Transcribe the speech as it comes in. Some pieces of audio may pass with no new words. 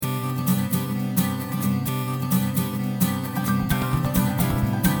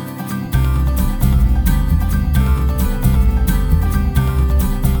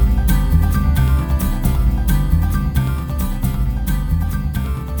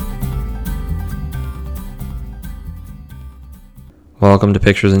Welcome to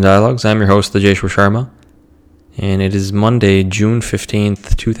Pictures and Dialogues. I'm your host, Ajay Sharma, and it is Monday, June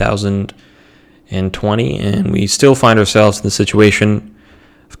 15th, 2020, and we still find ourselves in the situation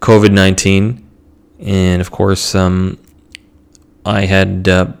of COVID-19, and of course, I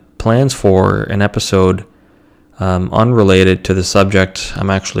had plans for an episode unrelated to the subject I'm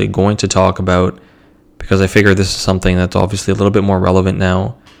actually going to talk about, because I figure this is something that's obviously a little bit more relevant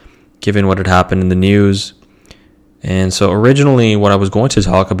now, given what had happened in the news. And so originally what I was going to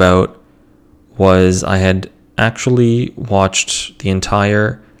talk about was I had actually watched the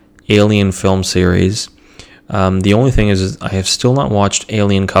entire Alien film series. The only thing is I have still not watched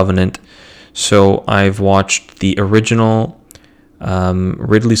Alien Covenant. So I've watched the original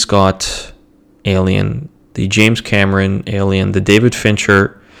Ridley Scott Alien, the James Cameron Alien, the David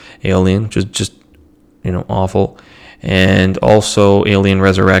Fincher Alien, which is just, awful. And also Alien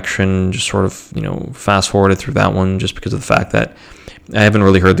Resurrection, just sort of, fast forwarded through that one just because of the fact that I haven't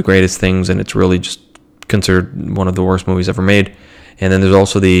really heard the greatest things, and it's really just considered one of the worst movies ever made. And then there's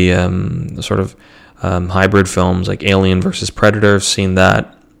also the sort of hybrid films like Alien versus Predator. I've seen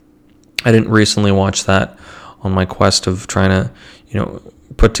that. I didn't recently watch that on my quest of trying to,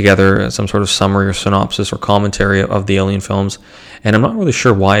 put together some sort of summary or synopsis or commentary of the Alien films. And I'm not really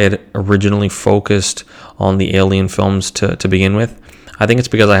sure why it originally focused on the Alien films to begin with. I think it's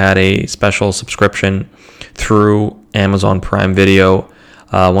because I had a special subscription through Amazon Prime Video.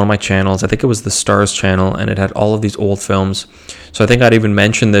 One of my channels, I think it was the Stars channel, and it had all of these old films. So I think I'd even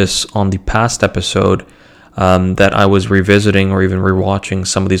mentioned this on the past episode, that I was revisiting or even rewatching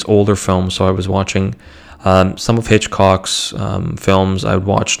some of these older films. So I was watching some of Hitchcock's films. I would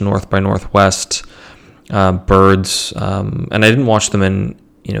watch North by Northwest, Birds, and I didn't watch them in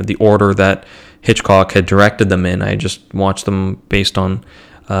the order that Hitchcock had directed them in. I just watched them based on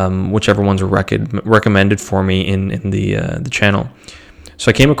whichever ones were recommended for me in the channel. So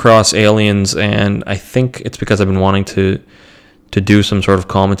I came across Aliens, and I think it's because I've been wanting to do some sort of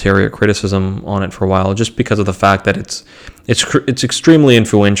commentary or criticism on it for a while, just because of the fact that it's extremely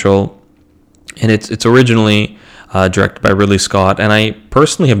influential. And it's originally directed by Ridley Scott, and I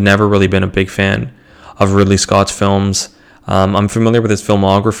personally have never really been a big fan of Ridley Scott's films. I'm familiar with his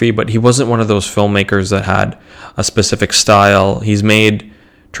filmography, but he wasn't one of those filmmakers that had a specific style. He's made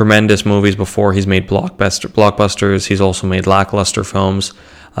tremendous movies before. He's made blockbusters. He's also made lackluster films.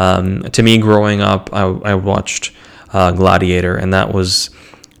 To me, growing up, I watched Gladiator, and that was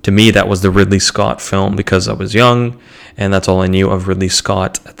the Ridley Scott film because I was young, and that's all I knew of Ridley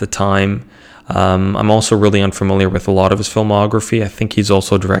Scott at the time. I'm also really unfamiliar with a lot of his filmography. I think he's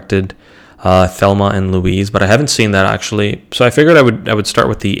also directed Thelma and Louise, but I haven't seen that actually. So I figured I would start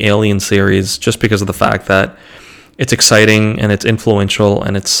with the Alien series just because of the fact that it's exciting and it's influential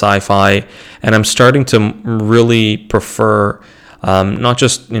and it's sci-fi, and I'm starting to really prefer not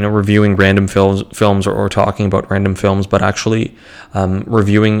just reviewing random films or talking about random films, but actually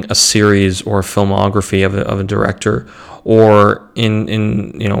reviewing a series or a filmography of a director, or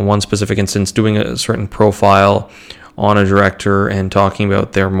in one specific instance doing a certain profile on a director and talking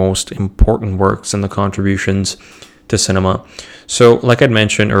about their most important works and the contributions to cinema. So like I'd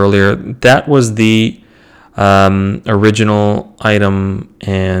mentioned earlier, that was the original item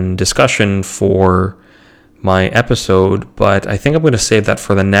and discussion for my episode, but I think I'm going to save that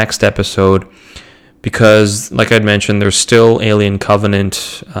for the next episode because, like I'd mentioned, there's still Alien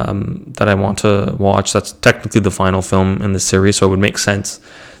Covenant that I want to watch. That's technically the final film in the series, so it would make sense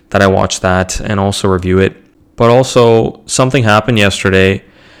that I watch that and also review it. But also, something happened yesterday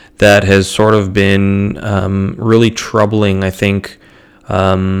that has sort of been really troubling, I think,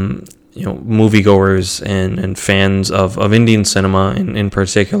 moviegoers and fans of Indian cinema in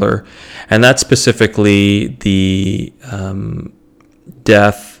particular, and that's specifically the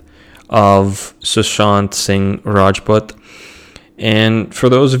death of Sushant Singh Rajput. And for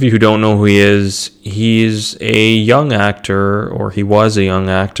those of you who don't know who he is, he's a young actor, or he was a young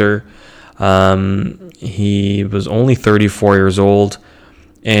actor. He was only 34 years old,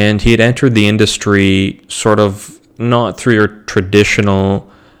 and he had entered the industry sort of not through your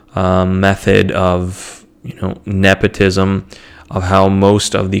traditional method of nepotism, of how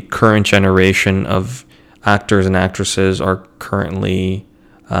most of the current generation of actors and actresses are currently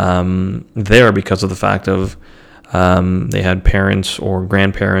there because of the fact of they had parents or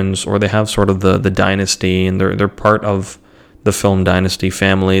grandparents, or they have sort of the dynasty, and they're part of the film dynasty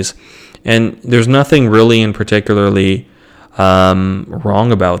families. And there's nothing really in particularly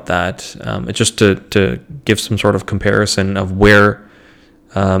wrong about that. It's just to give some sort of comparison of where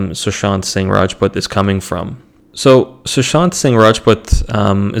Sushant Singh Rajput is coming from. So Sushant Singh Rajput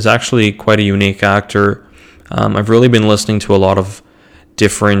is actually quite a unique actor. I've really been listening to a lot of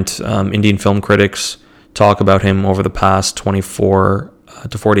different Indian film critics talk about him over the past 24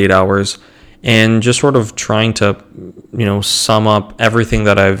 to 48 hours, and just sort of trying to, sum up everything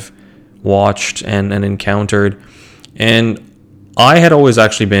that I've watched and encountered. And I had always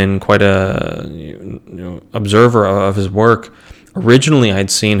actually been quite a observer of his work. Originally, I'd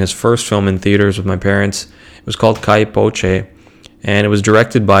seen his first film in theaters with my parents. It was called Kai Poche, and it was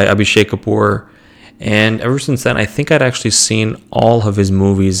directed by Abhishek Kapoor. And ever since then, I think I'd actually seen all of his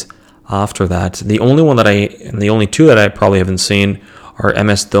movies after that. The only two that I probably haven't seen are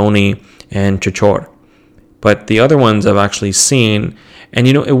MS Dhoni and Chichor. But the other ones I've actually seen, and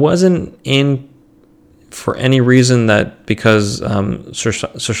it wasn't in for any reason that because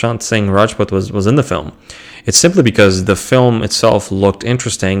Sushant Singh Rajput was in the film. It's simply because the film itself looked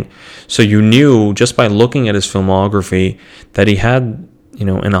interesting. So you knew just by looking at his filmography that he had,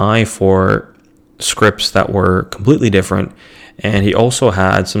 an eye for scripts that were completely different. And he also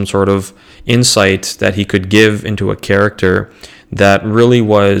had some sort of insight that he could give into a character that really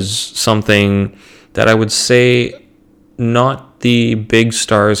was something that I would say not the big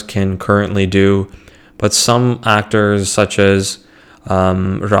stars can currently do, but some actors such as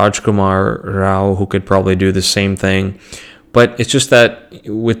Rajkumar Rao, who could probably do the same thing. But it's just that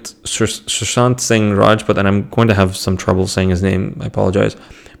with Sushant Singh Rajput, and I'm going to have some trouble saying his name, I apologize,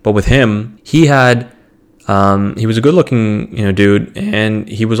 but with him, he was a good-looking dude, and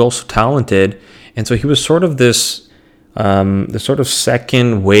he was also talented, and so he was sort of this sort of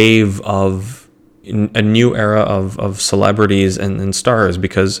second wave of a new era of celebrities and stars,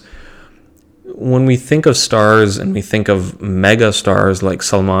 because when we think of stars and we think of mega stars like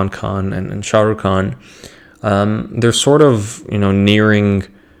Salman Khan and Shah Rukh Khan, they're sort of nearing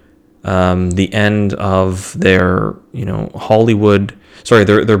the end of their Bollywood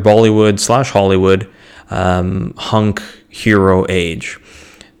 / Hollywood hunk hero age.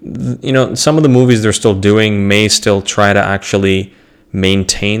 Some of the movies they're still doing may still try to actually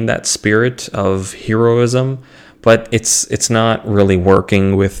maintain that spirit of heroism, but it's not really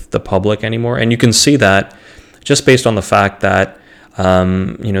working with the public anymore. And you can see that just based on the fact that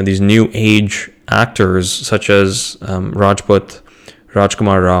these new age actors such as Rajput,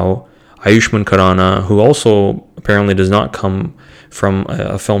 Rajkumar Rao, Ayushmann Khurrana, who also apparently does not come from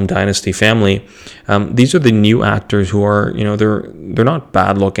a film dynasty family. These are the new actors who are, they're not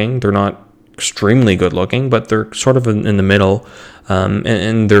bad looking, they're not extremely good looking, but they're sort of in the middle,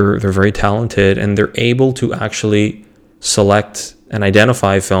 and they're very talented, and they're able to actually select and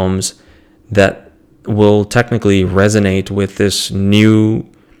identify films that will technically resonate with this new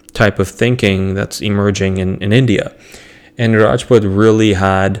type of thinking that's emerging in India. And Rajput really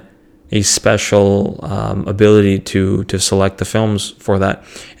had a special ability to select the films for that.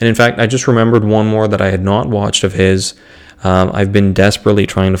 And in fact, I just remembered one more that I had not watched of his. I've been desperately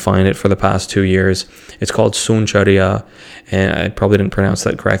trying to find it for the past 2 years. It's called Sunchariya, and I probably didn't pronounce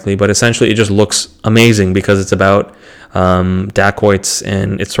that correctly, but essentially it just looks amazing because it's about dacoits,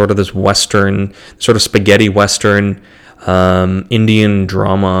 and it's sort of this Western, sort of spaghetti Western Indian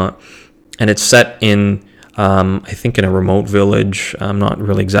drama, and it's set in I think in a remote village. I'm not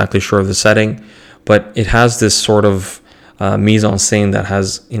really exactly sure of the setting, but it has this sort of mise en scène that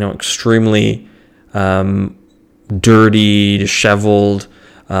has, extremely dirty, disheveled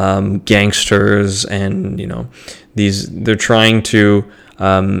gangsters, and they're trying to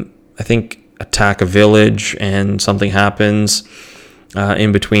I think attack a village, and something happens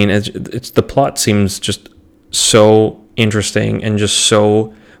in between. It's the plot seems just so interesting and just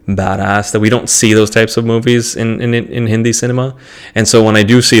so badass that we don't see those types of movies in Hindi cinema. And so when I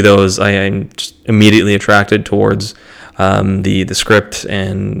do see those, I'm just immediately attracted towards the script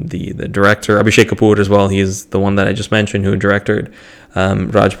and the director, Abhishek Kapoor as well. He is the one that I just mentioned who directed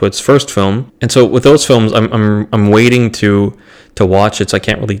Rajput's first film. And so with those films, I'm waiting to watch it, so I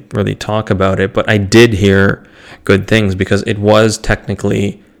can't really talk about it, but I did hear good things because it was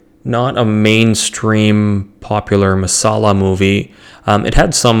technically not a mainstream popular masala movie. It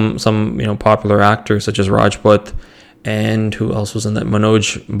had some popular actors such as Rajput, and who else was in that?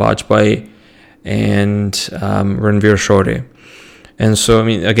 Manoj Bajpayee and Ranveer Shore. And so,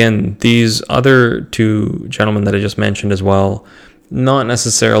 again, these other two gentlemen that I just mentioned as well, not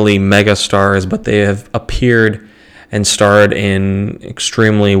necessarily mega stars, but they have appeared and starred in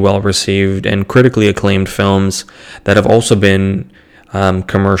extremely well-received and critically acclaimed films that have also been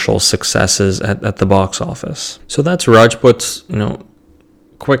commercial successes at the box office. So that's Rajput's,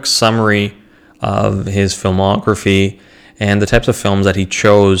 quick summary of his filmography and the types of films that he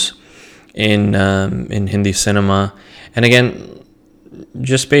chose in Hindi cinema. And again,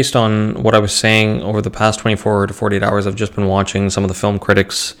 just based on what I was saying, over the past 24 to 48 hours, I've just been watching some of the film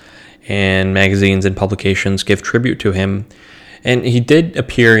critics and magazines and publications give tribute to him. And he did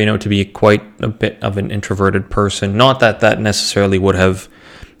appear, to be quite a bit of an introverted person. Not that necessarily would have,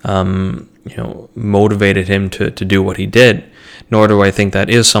 motivated him to do what he did, nor do I think that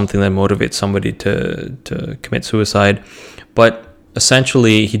is something that motivates somebody to commit suicide. But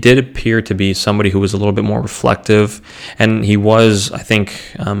essentially, he did appear to be somebody who was a little bit more reflective, and he was, I think,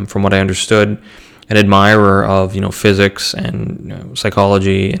 from what I understood, an admirer of physics and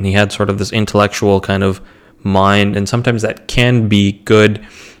psychology, and he had sort of this intellectual kind of mind, and sometimes that can be good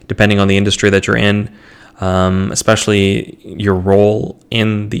depending on the industry that you're in, especially your role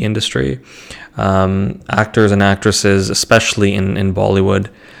in the industry. Actors and actresses, especially in Bollywood,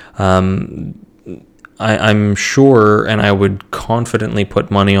 I'm sure, and I would confidently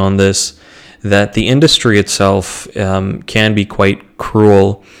put money on this, that the industry itself can be quite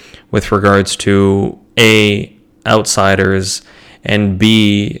cruel with regards to A, outsiders, and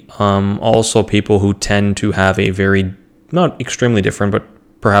B, also people who tend to have a very, not extremely different, but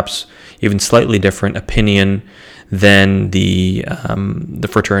perhaps even slightly different opinion than the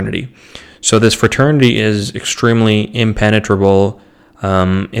fraternity. So this fraternity is extremely impenetrable.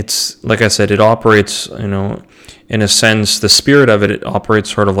 It's, like I said, it operates, in a sense, the spirit of it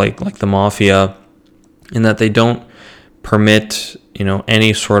operates sort of like the mafia, in that they don't permit,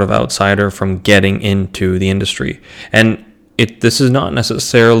 any sort of outsider from getting into the industry. And this is not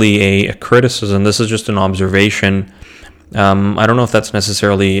necessarily a criticism. This is just an observation. I don't know if that's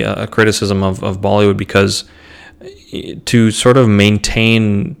necessarily a criticism of Bollywood, because to sort of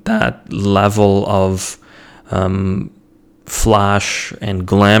maintain that level of flash and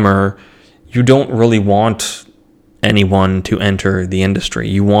glamour, you don't really want anyone to enter the industry.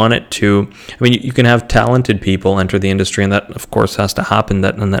 You want it to, you can have talented people enter the industry, and that of course has to happen,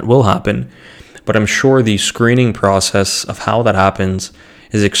 and that will happen. But I'm sure the screening process of how that happens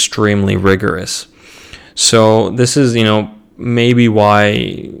is extremely rigorous. So this is, maybe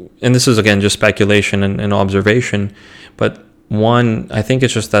why, and this is again just speculation and observation, but one, I think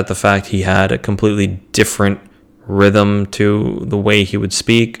it's just that the fact he had a completely different rhythm to the way he would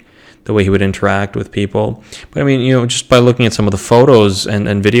speak, the way he would interact with people. But just by looking at some of the photos and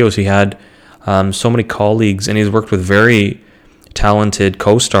videos, he had so many colleagues, and he's worked with very talented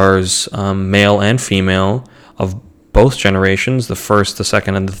co-stars, male and female, of both generations, the first, the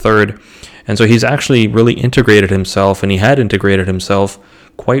second, and the third. And so he's actually really integrated himself, and he had integrated himself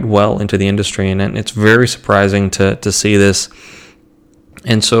quite well into the industry, and it's very surprising to see this.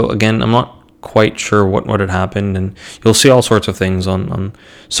 And so again, I'm not quite sure what had happened, and you'll see all sorts of things on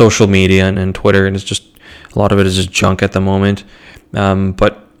social media and Twitter, and it's just, a lot of it is just junk at the moment.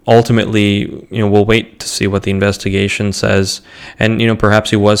 But ultimately, we'll wait to see what the investigation says, and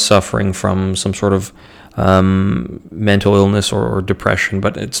perhaps he was suffering from some sort of mental illness or depression,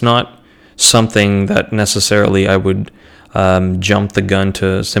 but it's not something that necessarily I would jump the gun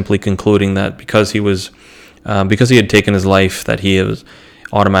to simply concluding that because he had taken his life, that he was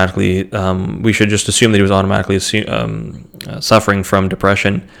automatically, we should just assume that he was automatically suffering from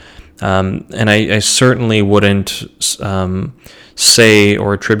depression. And I certainly wouldn't say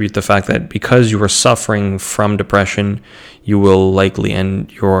or attribute the fact that because you are suffering from depression, you will likely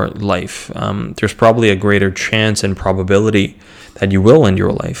end your life. There's probably a greater chance and probability that you will end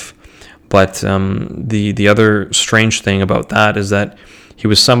your life. But the other strange thing about that is that he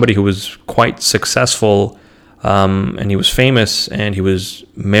was somebody who was quite successful, and he was famous, and he was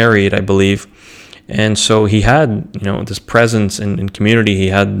married, I believe. And so he had, this presence in community. He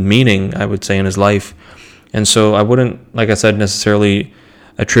had meaning, I would say, in his life. And so I wouldn't, like I said, necessarily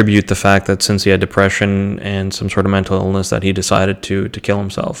attribute the fact that since he had depression and some sort of mental illness that he decided to kill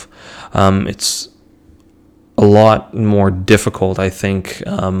himself. It's a lot more difficult, I think,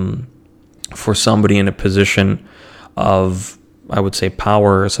 for somebody in a position of, I would say,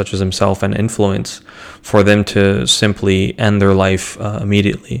 power such as himself and influence, for them to simply end their life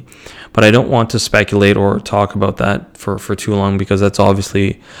immediately. But I don't want to speculate or talk about that for too long, because that's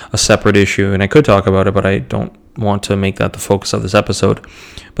obviously a separate issue, and I could talk about it, but I don't want to make that the focus of this episode.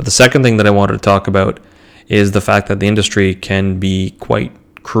 But the second thing that I wanted to talk about is the fact that the industry can be quite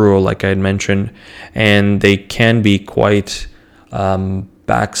cruel, like I had mentioned, and they can be quite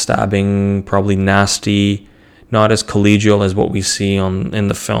backstabbing, probably nasty, not as collegial as what we see in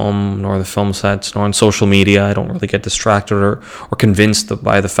the film, nor the film sets, nor on social media. I don't really get distracted or convinced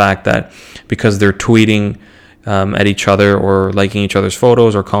by the fact that because they're tweeting at each other or liking each other's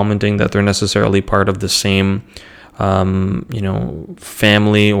photos or commenting, that they're necessarily part of the same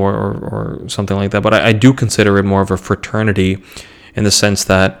family or something like that. But I do consider it more of a fraternity, in the sense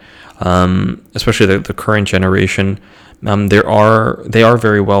that, especially the current generation, they are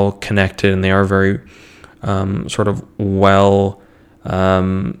very well connected, and they are very sort of well.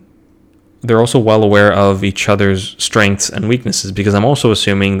 They're also well aware of each other's strengths and weaknesses, because I'm also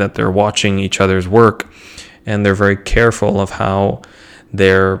assuming that they're watching each other's work, and they're very careful of how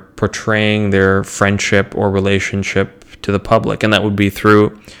they're portraying their friendship or relationship to the public, and that would be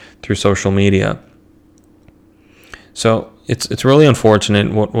through social media. So it's really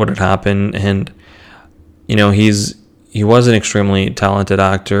unfortunate what had happened, and he was an extremely talented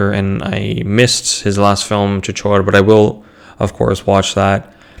actor, and I missed his last film, Chichor, but I will of course watch that.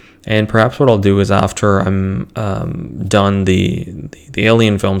 And perhaps what I'll do is, after I'm done the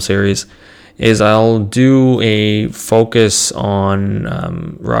Alien film series, is I'll do a focus on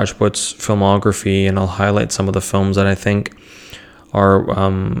Rajput's filmography, and I'll highlight some of the films that I think are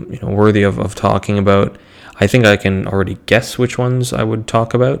worthy of talking about. I think I can already guess which ones I would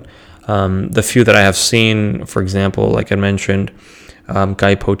talk about. The few that I have seen, for example, like I mentioned,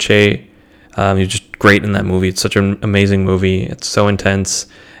 Guy Poche, he's just great in that movie. It's such an amazing movie. It's so intense.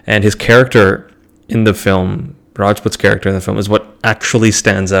 And his character in the film, Rajput's character in the film, is what actually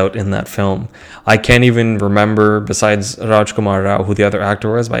stands out in that film. I can't even remember, besides Rajkumar Rao, who the other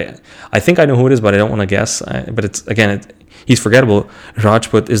actor was. But I think I know who it is, but I don't want to guess. But he's forgettable.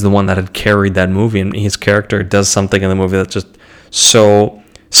 Rajput is the one that had carried that movie, and his character does something in the movie that's just so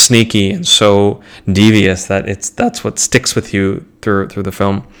sneaky and so devious that's what sticks with you through the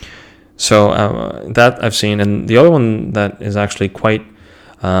film. So that I've seen. And the other one that is actually quite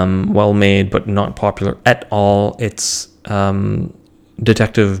well made but not popular at all, it's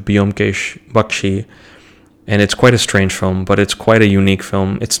Detective Byomkesh Bakshi, and it's quite a strange film, but it's quite a unique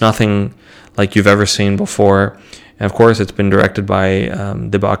film. It's nothing like you've ever seen before, and of course it's been directed by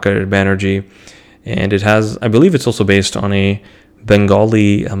Dibakar Banerjee, and it has, I believe it's also based on a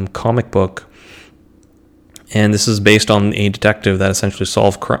Bengali comic book, and this is based on a detective that essentially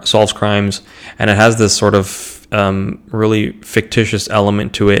solves crimes, and it has this sort of really fictitious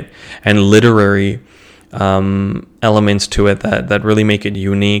element to it, and literary elements to it that really make it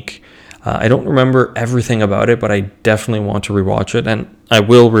unique. I don't remember everything about it, but I definitely want to rewatch it, and I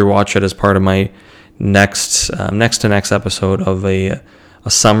will rewatch it as part of my next episode of a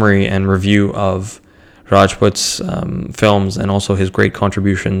summary and review of Rajput's films, and also his great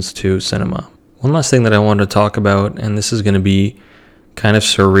contributions to cinema. One last thing that I wanted to talk about, and this is going to be kind of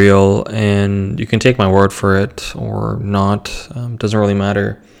surreal, and you can take my word for it or not, doesn't really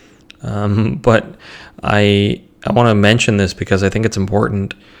matter, but I want to mention this because I think it's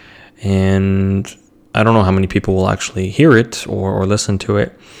important, and I don't know how many people will actually hear it or listen to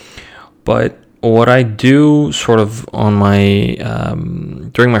it, but what I do sort of on my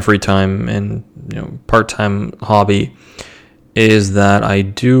during my free time and part-time hobby is that I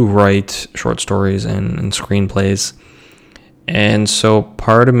do write short stories and screenplays. And so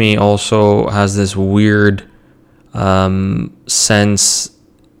part of me also has this weird sense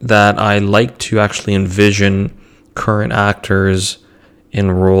that I like to actually envision current actors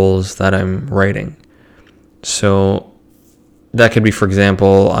in roles that I'm writing. So that could be, for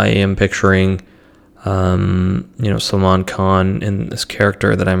example, I am picturing Salman Khan in this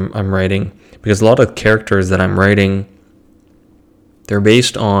character that I'm writing, because a lot of characters that I'm writing, they're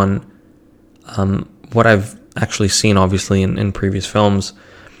based on what I've actually seen, obviously, in previous films,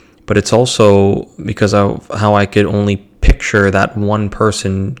 but it's also because of how I could only picture that one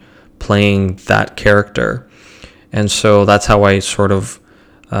person playing that character. And so that's how I sort of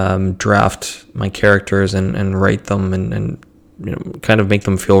draft my characters and write them and kind of make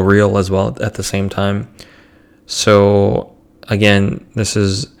them feel real as well at the same time. So again, this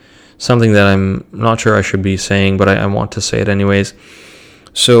is something that I'm not sure I should be saying, but I want to say it anyways.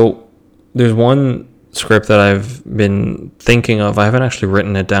 So there's one script that I've been thinking of. I haven't actually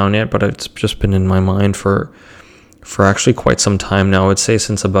written it down yet, but it's just been in my mind for actually quite some time now. I would say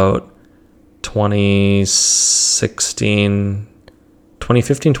since about 2015,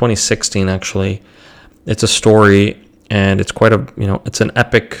 2016 actually. It's a story, and it's quite a, it's an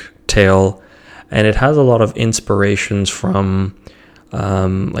epic tale, and it has a lot of inspirations from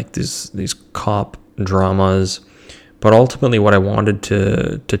like these cop dramas. But ultimately what I wanted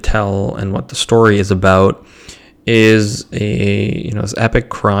to tell, and what the story is about, is this epic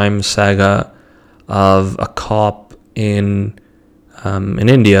crime saga of a cop in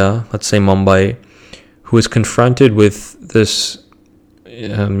India, let's say Mumbai, who is confronted with this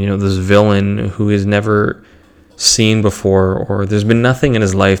this villain who is never seen before, or there's been nothing in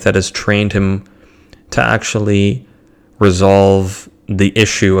his life that has trained him to actually resolve the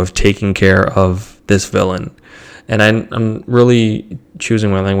issue of taking care of this villain. And I'm really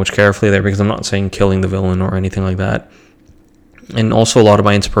choosing my language carefully there, because I'm not saying killing the villain or anything like that. And also a lot of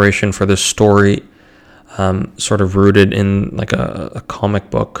my inspiration for this story sort of rooted in like a comic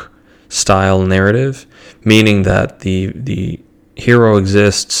book style narrative, meaning that the hero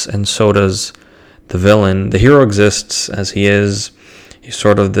exists and so does the villain. The hero exists as he is. He's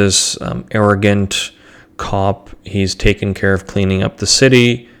sort of this arrogant cop. He's taken care of cleaning up the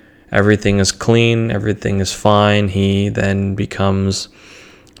city. Everything is clean. Everything is fine. He then becomes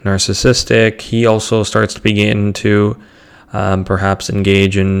narcissistic. He also starts to begin to perhaps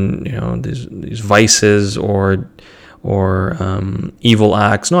engage in these vices or evil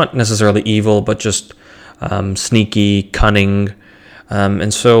acts. Not necessarily evil, but just sneaky, cunning.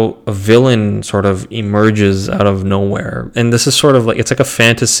 And so a villain sort of emerges out of nowhere. And this is sort of like, it's like a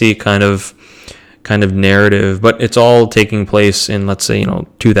fantasy kind of narrative, but it's all taking place in, let's say,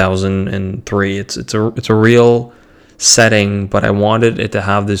 2003. It's a real setting, but I wanted it to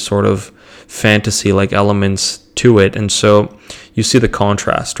have this sort of fantasy like elements to it. And so you see the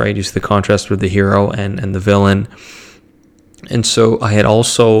contrast, right? You see the contrast with the hero and the villain. And so I had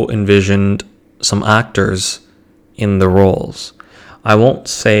also envisioned some actors in the roles. I won't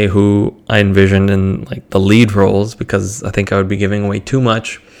say who I envisioned in like the lead roles, because I think I would be giving away too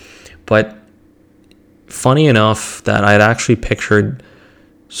much. But funny enough that I had actually pictured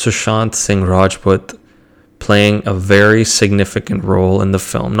Sushant Singh Rajput playing a very significant role in the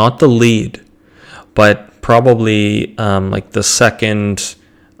film. Not the lead, but probably like the second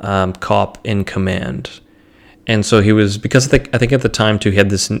cop in command. And so he was, because I think at the time too, he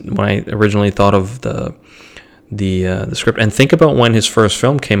had this, when I originally thought of the script, and think about when his first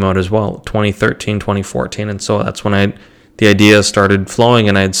film came out as well, 2013, 2014. And so that's when the idea started flowing,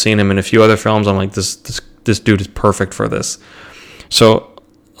 and I had seen him in a few other films. I'm like, this dude is perfect for this. So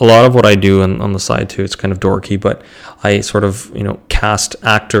a lot of what I do on the side too, it's kind of dorky, but I sort of, cast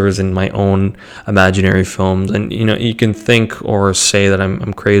actors in my own imaginary films. And, you can think or say that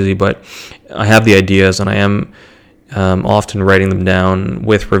I'm crazy, but I have the ideas, and I am often writing them down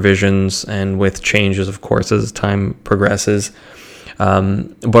with revisions and with changes, of course, as time progresses.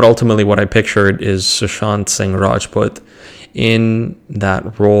 But ultimately what I pictured is Sushant Singh Rajput in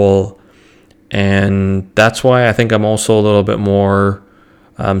that role. And that's why I think I'm also a little bit more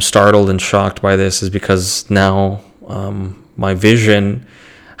startled and shocked by this, is because now my vision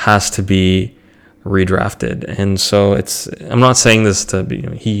has to be redrafted. And so I'm not saying this to be,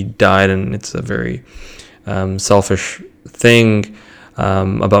 he died and it's a very selfish thing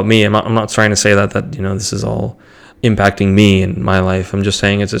about me. I'm not trying to say that this is all impacting me and my life. I'm just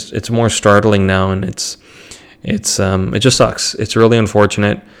saying it's more startling now, and it just sucks. It's really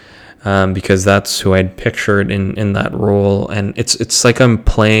unfortunate. Because that's who I'd pictured in that role, and it's like I'm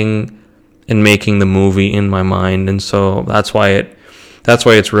playing and making the movie in my mind, and so that's why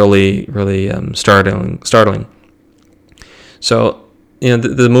it's really startling. So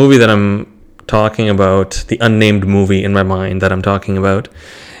the movie that I'm talking about, the unnamed movie in my mind that I'm talking about,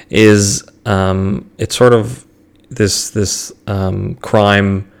 is it's sort of this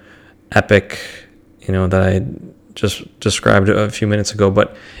crime epic, that I just described a few minutes ago,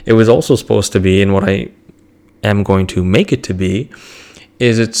 but it was also supposed to be, and what I am going to make it to be,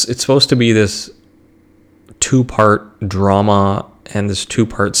 is it's supposed to be this 2-part drama and this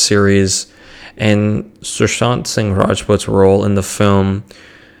 2-part series. And Sushant Singh Rajput's role in the film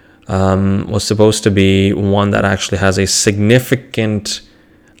was supposed to be one that actually has a significant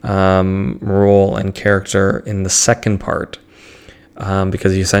role and character in the second part,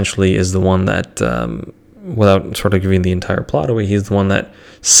 because he essentially is the one that, without sort of giving the entire plot away, he's the one that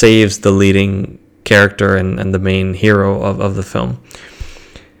saves the leading character and the main hero of the film.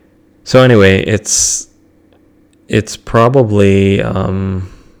 So anyway, it's probably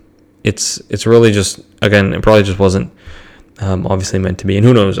it's really just, again, it probably just wasn't obviously meant to be, and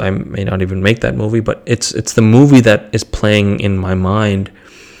who knows, I may not even make that movie, but it's the movie that is playing in my mind,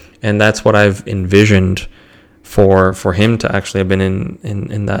 and that's what I've envisioned for him to actually have been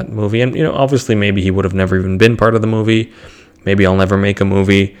in that movie. And obviously maybe he would have never even been part of the movie. Maybe I'll never make a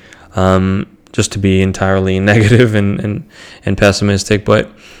movie, just to be entirely negative and pessimistic. But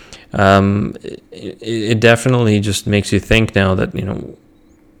it definitely just makes you think now that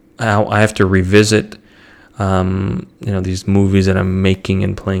how I have to revisit these movies that I'm making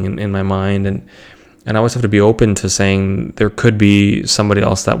and playing in my mind, and I always have to be open to saying there could be somebody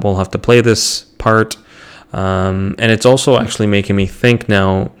else that will have to play this part. And it's also actually making me think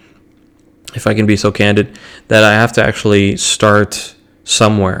now, if I can be so candid, that I have to actually start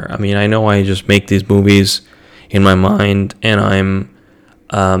somewhere. I mean, I know I just make these movies in my mind, and I'm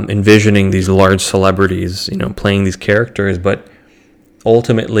envisioning these large celebrities, playing these characters, but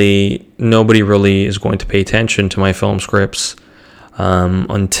ultimately nobody really is going to pay attention to my film scripts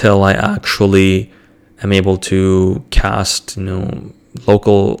until I actually am able to cast,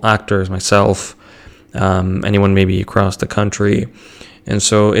 local actors myself, anyone maybe across the country. And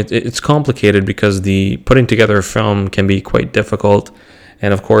so it's complicated because the putting together a film can be quite difficult.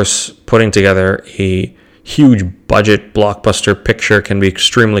 And of course, putting together a huge budget blockbuster picture can be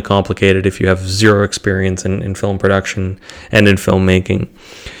extremely complicated if you have zero experience in film production and in filmmaking.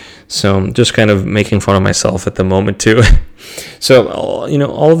 So I'm just kind of making fun of myself at the moment too. So,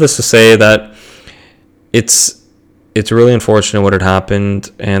 all of this to say that it's really unfortunate what had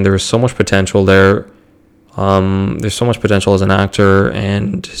happened, and there was so much potential there. There's so much potential as an actor,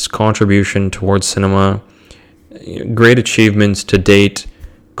 and his contribution towards cinema, great achievements to date,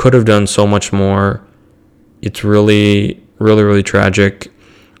 could have done so much more. It's really, really, really tragic.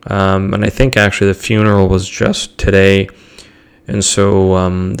 And I think actually the funeral was just today. And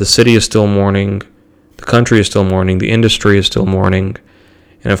so the city is still mourning, the country is still mourning, the industry is still mourning.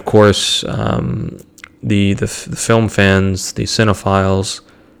 And of course, the film fans, the cinephiles,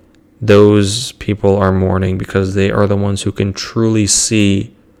 those people are mourning because they are the ones who can truly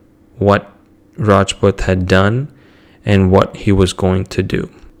see what Rajput had done and what he was going to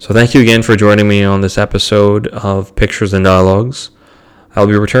do. So thank you again for joining me on this episode of Pictures and Dialogues. I'll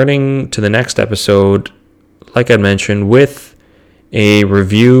be returning to the next episode, like I mentioned, with a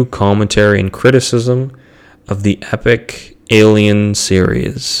review, commentary, and criticism of the epic Alien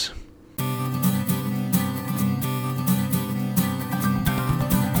series.